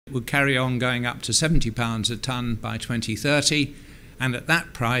would carry on going up to £70 a tonne by 2030, and at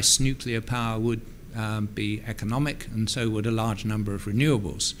that price nuclear power would be economic, and so would a large number of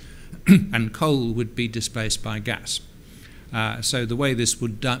renewables. And coal would be displaced by gas. So the way this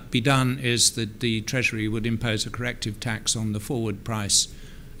would be done is that the Treasury would impose a corrective tax on the forward price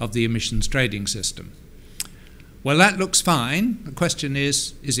of the emissions trading system. Well, that looks fine. The question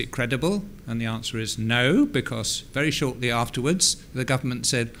is it credible? And the answer is no, because very shortly afterwards the government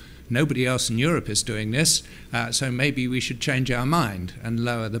said nobody else in Europe is doing this, so maybe we should change our mind and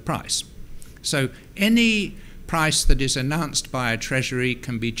lower the price. So any price that is announced by a Treasury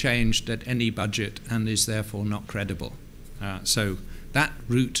can be changed at any budget and is therefore not credible. So that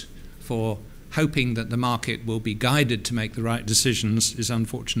route for hoping that the market will be guided to make the right decisions is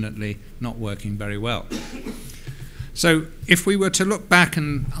unfortunately not working very well. So if we were to look back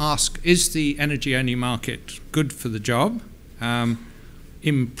and ask, is the energy-only market good for the job?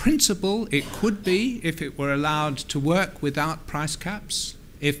 In principle, it could be if it were allowed to work without price caps,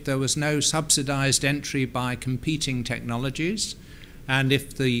 if there was no subsidized entry by competing technologies, and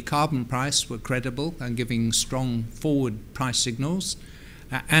if the carbon price were credible and giving strong forward price signals,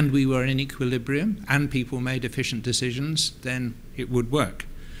 and we were in equilibrium, and people made efficient decisions, then it would work.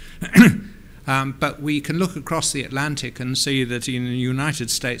 But we can look across the Atlantic and see that in the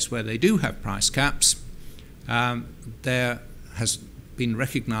United States, where they do have price caps, there has been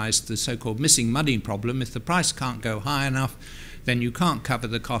recognized the so-called missing money problem. If the price can't go high enough, then you can't cover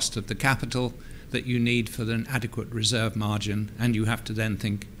the cost of the capital that you need for an adequate reserve margin, and you have to then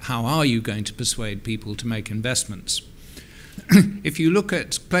think, how are you going to persuade people to make investments? If you look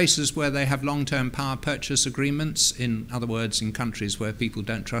at places where they have long-term power purchase agreements, in other words, in countries where people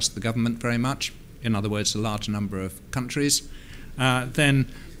don't trust the government very much, in other words, a large number of countries,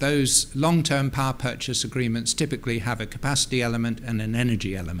 then those long-term power purchase agreements typically have a capacity element and an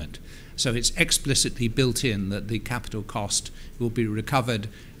energy element. So it's explicitly built in that the capital cost will be recovered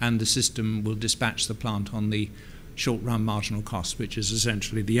and the system will dispatch the plant on the short-run marginal cost, which is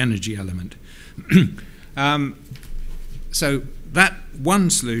essentially the energy element. So that's one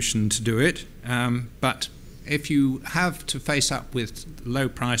solution to do it, but if you have to face up with low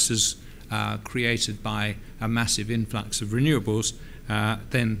prices created by a massive influx of renewables,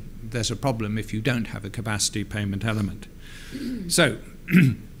 then there's a problem if you don't have a capacity payment element. So,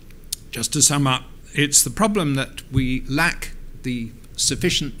 just to sum up, it's the problem that we lack the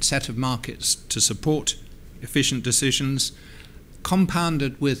sufficient set of markets to support efficient decisions,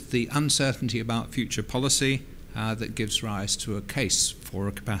 compounded with the uncertainty about future policy, that gives rise to a case for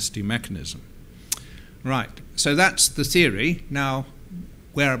a capacity mechanism. Right, so that's the theory. Now,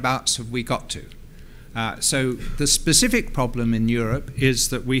 whereabouts have we got to? So the specific problem in Europe is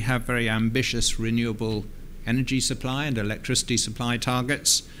that we have very ambitious renewable energy supply and electricity supply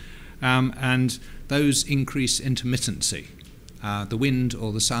targets, and those increase intermittency. The wind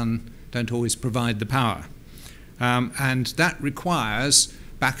or the sun don't always provide the power. And that requires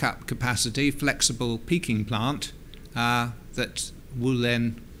backup capacity, flexible peaking plant that will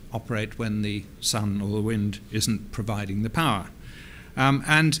then operate when the sun or the wind isn't providing the power.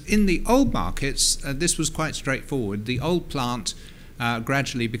 And in the old markets, this was quite straightforward. The old plant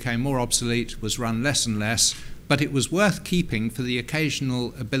gradually became more obsolete, was run less and less, but it was worth keeping for the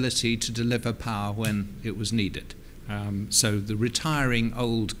occasional ability to deliver power when it was needed. So the retiring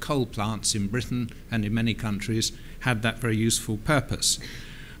old coal plants in Britain and in many countries had that very useful purpose.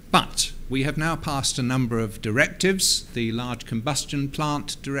 But we have now passed a number of directives. The Large Combustion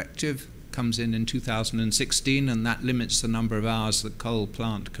Plant Directive comes in 2016, and that limits the number of hours that coal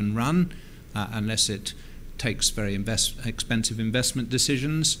plant can run unless it takes very expensive investment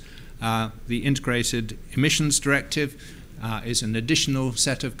decisions. The Integrated Emissions Directive is an additional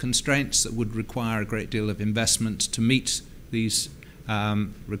set of constraints that would require a great deal of investment to meet these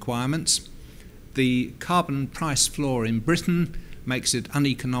requirements. The carbon price floor in Britain makes it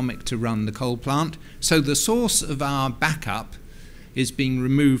uneconomic to run the coal plant. So the source of our backup is being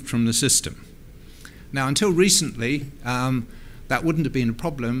removed from the system. Now, until recently, that wouldn't have been a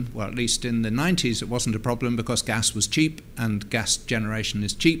problem. Well, at least in the 90s, it wasn't a problem because gas was cheap and gas generation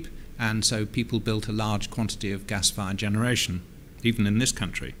is cheap. And so people built a large quantity of gas-fired generation, even in this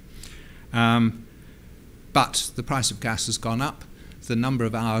country. But the price of gas has gone up. The number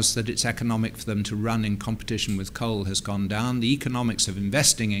of hours that it's economic for them to run in competition with coal has gone down. The economics of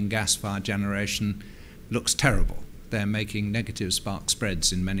investing in gas-fired generation looks terrible. They're making negative spark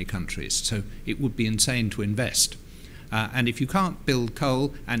spreads in many countries. So it would be insane to invest. And if you can't build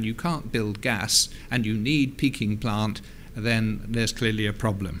coal and you can't build gas and you need peaking plant, then there's clearly a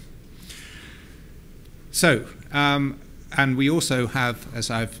problem. So And we also have, as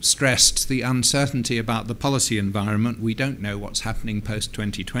I've stressed, the uncertainty about the policy environment. We don't know what's happening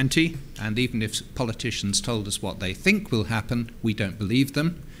post-2020, and even if politicians told us what they think will happen, we don't believe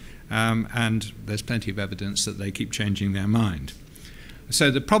them. And there's plenty of evidence that they keep changing their mind.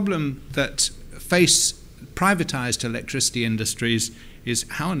 So the problem that face privatized electricity industries is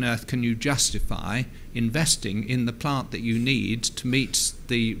how on earth can you justify investing in the plant that you need to meet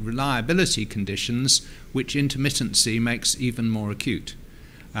the reliability conditions which intermittency makes even more acute?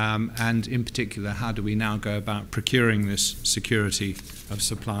 And in particular, how do we now go about procuring this security of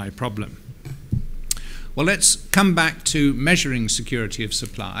supply problem? Well, let's come back to measuring security of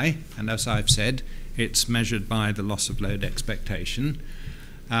supply, and as I've said, it's measured by the loss of load expectation.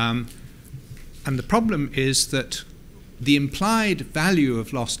 And the problem is that the implied value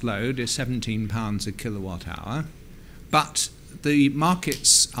of lost load is £17 a kilowatt hour, but the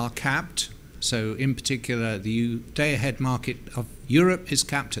markets are capped. So in particular, the day-ahead market of Europe is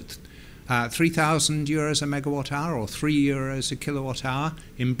capped at 3,000 euros a megawatt hour or 3 euros a kilowatt hour.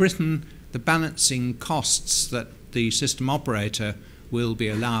 In Britain, the balancing costs that the system operator will be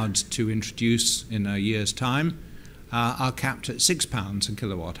allowed to introduce in a year's time are capped at £6 a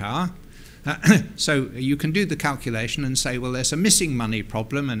kilowatt hour. So you can do the calculation and say, well, there's a missing money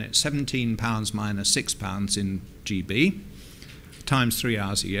problem, and it's £17 minus £6 in GB, times 3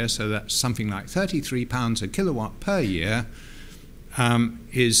 hours a year, so that's something like £33 a kilowatt per year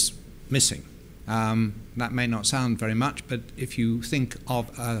is missing. That may not sound very much, but if you think of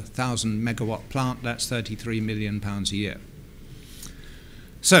a 1,000 megawatt plant, that's £33 million a year.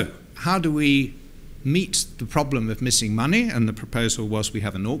 So how do we meet the problem of missing money? And the proposal was we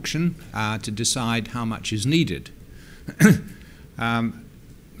have an auction to decide how much is needed.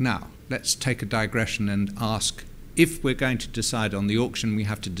 Now, let's take a digression and ask, if we're going to decide on the auction, we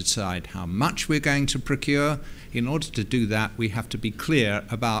have to decide how much we're going to procure. In order to do that, we have to be clear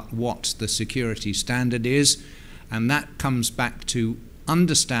about what the security standard is, and that comes back to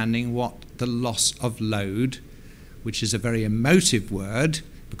understanding what the loss of load, which is a very emotive word,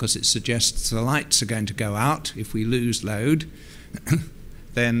 because it suggests the lights are going to go out if we lose load,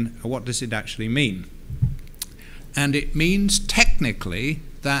 then what does it actually mean? And it means technically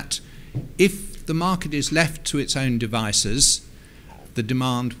that if the market is left to its own devices, the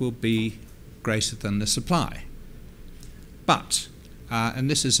demand will be greater than the supply. But, and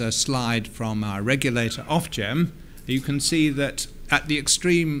this is a slide from our regulator Ofgem, you can see that at the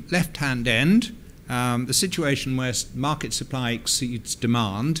extreme left-hand end, the situation where market supply exceeds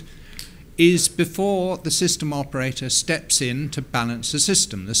demand is before the system operator steps in to balance the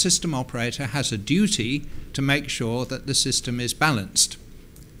system. The system operator has a duty to make sure that the system is balanced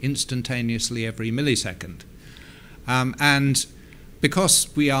instantaneously every millisecond. And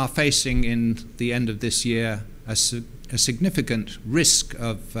because we are facing in the end of this year a significant risk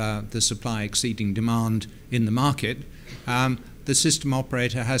of the supply exceeding demand in the market, the system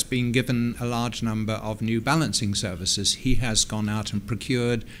operator has been given a large number of new balancing services. He has gone out and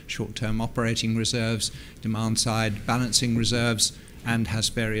procured short-term operating reserves, demand-side balancing reserves, and has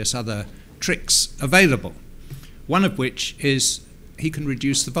various other tricks available. One of which is he can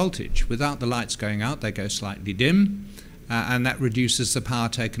reduce the voltage. Without the lights going out, they go slightly dim, and that reduces the power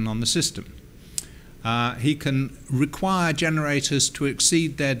taken on the system. He can require generators to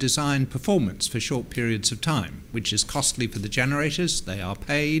exceed their design performance for short periods of time, which is costly for the generators. They are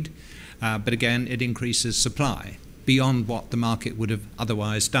paid, but again, it increases supply beyond what the market would have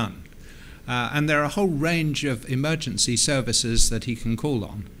otherwise done. And there are a whole range of emergency services that he can call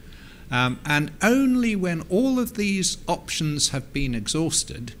on. And only when all of these options have been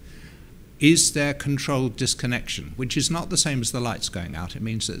exhausted is there controlled disconnection, which is not the same as the lights going out. It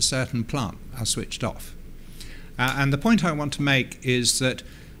means that certain plant are switched off. And the point I want to make is that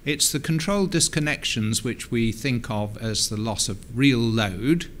it's the controlled disconnections which we think of as the loss of real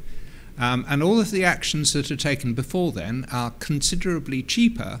load, and all of the actions that are taken before then are considerably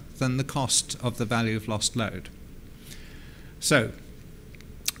cheaper than the cost of the value of lost load. So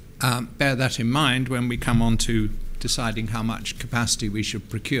bear that in mind when we come on to deciding how much capacity we should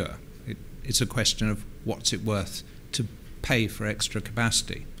procure. It's a question of what's it worth to pay for extra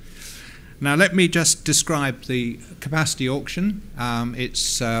capacity. Now let me just describe the capacity auction.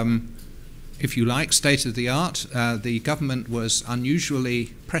 It's, if you like, state-of-the-art. The government was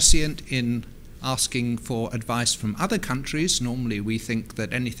unusually prescient in asking for advice from other countries. Normally we think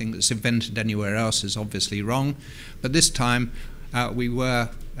that anything that's invented anywhere else is obviously wrong, but this time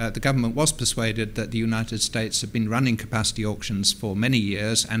the government was persuaded that the United States had been running capacity auctions for many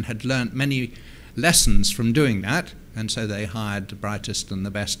years and had learnt many lessons from doing that, and so they hired the brightest and the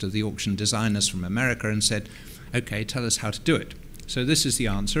best of the auction designers from America and said, okay, tell us how to do it. So this is the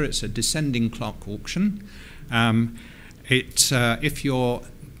answer. It's a descending clock auction. If you're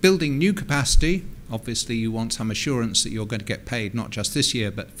building new capacity, obviously you want some assurance that you're going to get paid not just this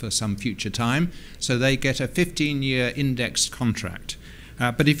year but for some future time. So they get a 15-year indexed contract.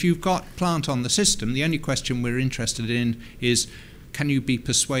 But if you've got plant on the system, the only question we're interested in is, can you be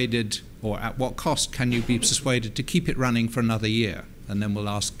persuaded, or at what cost can you be persuaded to keep it running for another year? And then we'll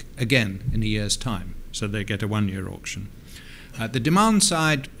ask again in a year's time. So they get a 1-year auction. The demand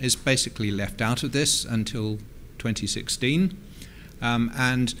side is basically left out of this until 2016.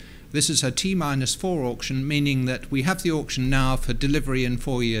 And this is a T-4 auction, meaning that we have the auction now for delivery in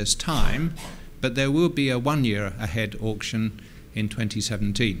 4 years' time, but there will be a 1-year ahead auction in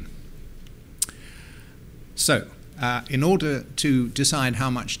 2017. So, in order to decide how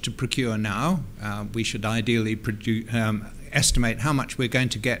much to procure now, we should ideally estimate how much we're going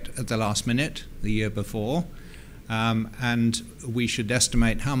to get at the last minute, the year before, and we should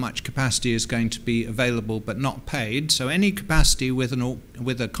estimate how much capacity is going to be available but not paid. So any capacity with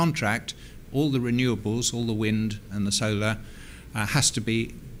a contract, all the renewables, all the wind and the solar, has to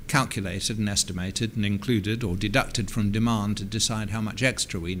be calculated and estimated and included or deducted from demand to decide how much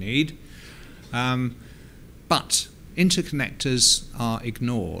extra we need. But interconnectors are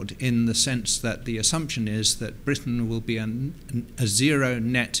ignored in the sense that the assumption is that Britain will be a zero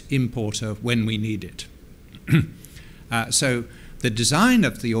net importer when we need it. So the design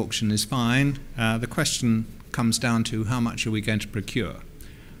of the auction is fine. The question comes down to how much are we going to procure.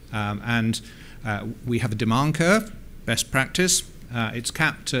 We have a demand curve, best practice. It's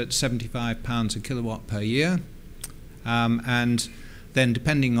capped at £75 a kilowatt per year. And then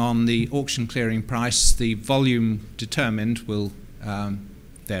depending on the auction clearing price, the volume determined will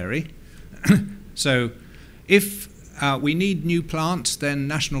vary. So if we need new plant, then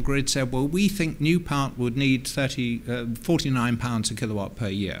National Grid said, well, we think new plant would need £49 a kilowatt per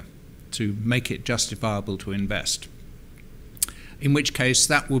year to make it justifiable to invest. In which case,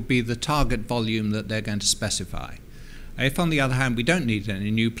 that would be the target volume that they're going to specify. If, on the other hand, we don't need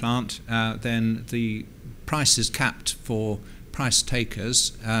any new plant, then the price is capped for price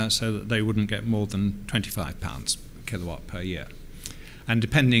takers so that they wouldn't get more than £25 a kilowatt per year. And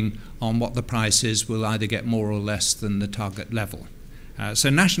depending on what the price is, we'll either get more or less than the target level. So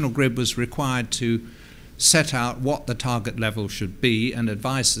National Grid was required to set out what the target level should be and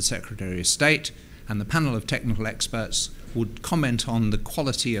advise the Secretary of State, and the panel of technical experts would comment on the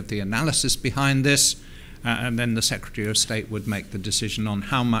quality of the analysis behind this, and then the Secretary of State would make the decision on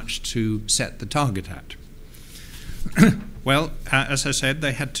how much to set the target at. Well, as I said,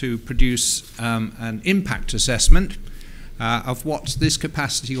 they had to produce an impact assessment of what this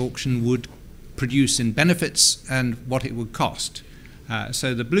capacity auction would produce in benefits and what it would cost.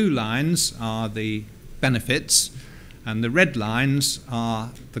 So the blue lines are the benefits and the red lines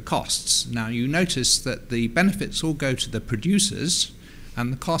are the costs. Now you notice that the benefits all go to the producers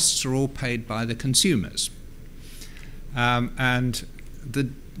and the costs are all paid by the consumers. And the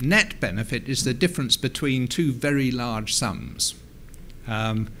net benefit is the difference between two very large sums.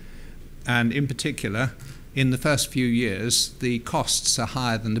 And in particular, in the first few years, the costs are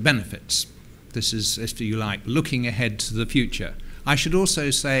higher than the benefits. This is, if you like, looking ahead to the future. I should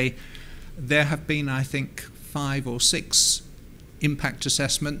also say there have been, I think, 5 or 6 impact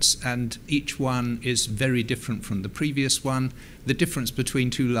assessments, and each one is very different from the previous one. The difference between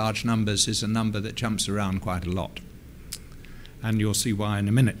two large numbers is a number that jumps around quite a lot. And you'll see why in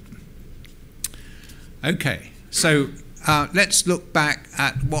a minute. Okay, so let's look back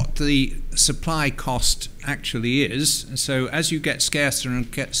at what the supply cost actually is. So as you get scarcer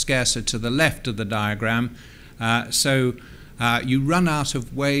and get scarcer to the left of the diagram, you run out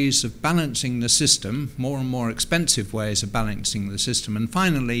of ways of balancing the system, more and more expensive ways of balancing the system, and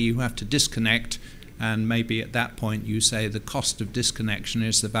finally you have to disconnect, and maybe at that point you say the cost of disconnection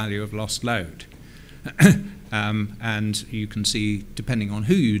is the value of lost load. And you can see, depending on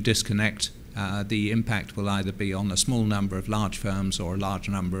who you disconnect, the impact will either be on a small number of large firms or a large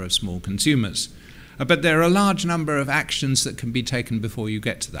number of small consumers. But there are a large number of actions that can be taken before you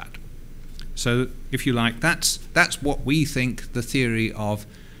get to that. So, if you like, that's what we think the theory of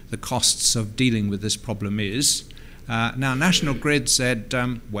the costs of dealing with this problem is. Now, National Grid said,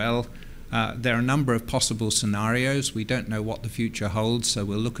 well, there are a number of possible scenarios. We don't know what the future holds, so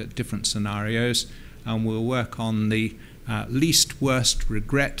we'll look at different scenarios, and we'll work on the least worst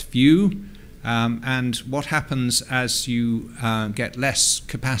regret view. And what happens as you get less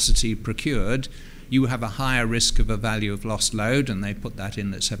capacity procured, you have a higher risk of a value of lost load, and they put that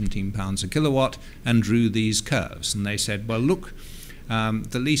in at £17 a kilowatt and drew these curves. And they said, well, look,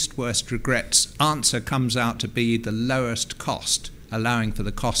 the least worst regrets answer comes out to be the lowest cost, allowing for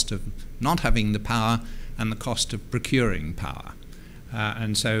the cost of not having the power and the cost of procuring power.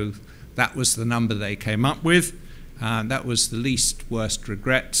 And so that was the number they came up with. That was the least worst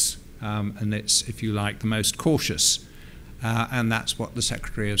regrets, and it's, if you like, the most cautious. And that's what the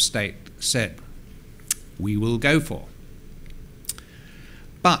Secretary of State said we will go for.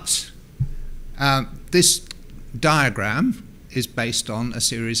 But this diagram is based on a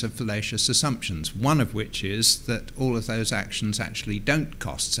series of fallacious assumptions, one of which is that all of those actions actually don't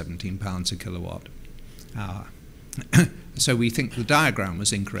cost £17 a kilowatt hour. So we think the diagram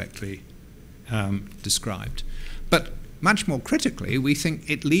was incorrectly described. But much more critically, we think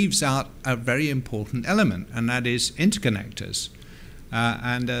it leaves out a very important element, and that is interconnectors.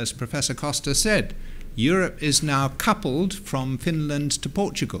 And as Professor Costa said, Europe is now coupled from Finland to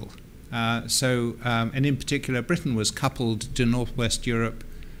Portugal. And in particular, Britain was coupled to Northwest Europe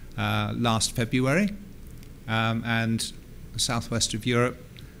last February, and the southwest of Europe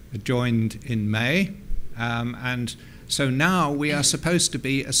joined in May. And so now we are supposed to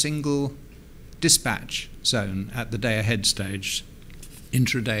be a single dispatch zone at the day-ahead stage.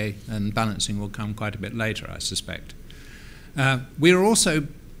 Intraday and balancing will come quite a bit later, I suspect. We are also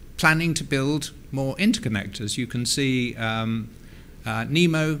planning to build more interconnectors. You can see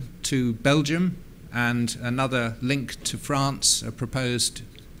Nemo to Belgium and another link to France are proposed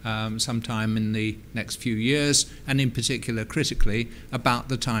sometime in the next few years, and in particular, critically, about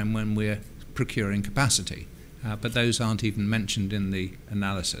the time when we're procuring capacity. But those aren't even mentioned in the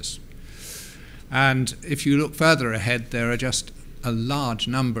analysis. And if you look further ahead, there are just a large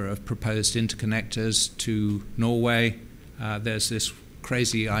number of proposed interconnectors to Norway. There's this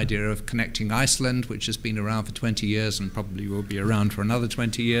crazy idea of connecting Iceland, which has been around for 20 years and probably will be around for another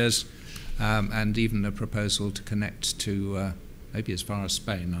 20 years, and even a proposal to connect to maybe as far as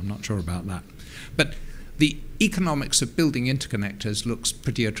Spain. I'm not sure about that. But the economics of building interconnectors looks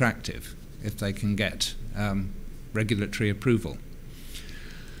pretty attractive if they can get regulatory approval.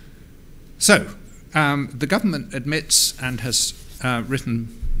 So the government admits and has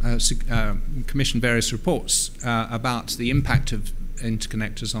commissioned various reports about the impact of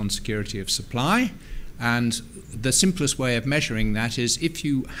interconnectors on security of supply, and the simplest way of measuring that is if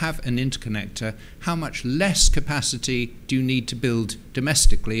you have an interconnector, how much less capacity do you need to build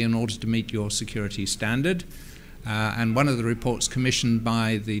domestically in order to meet your security standard? And one of the reports commissioned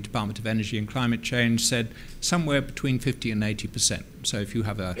by the Department of Energy and Climate Change said somewhere between 50 and 80%. So if you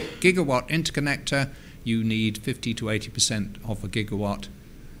have a gigawatt interconnector, you need 50 to 80% of a gigawatt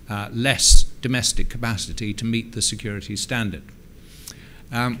less domestic capacity to meet the security standard.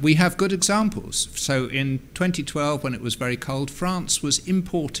 We have good examples. So in 2012, when it was very cold, France was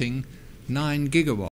importing 9 gigawatts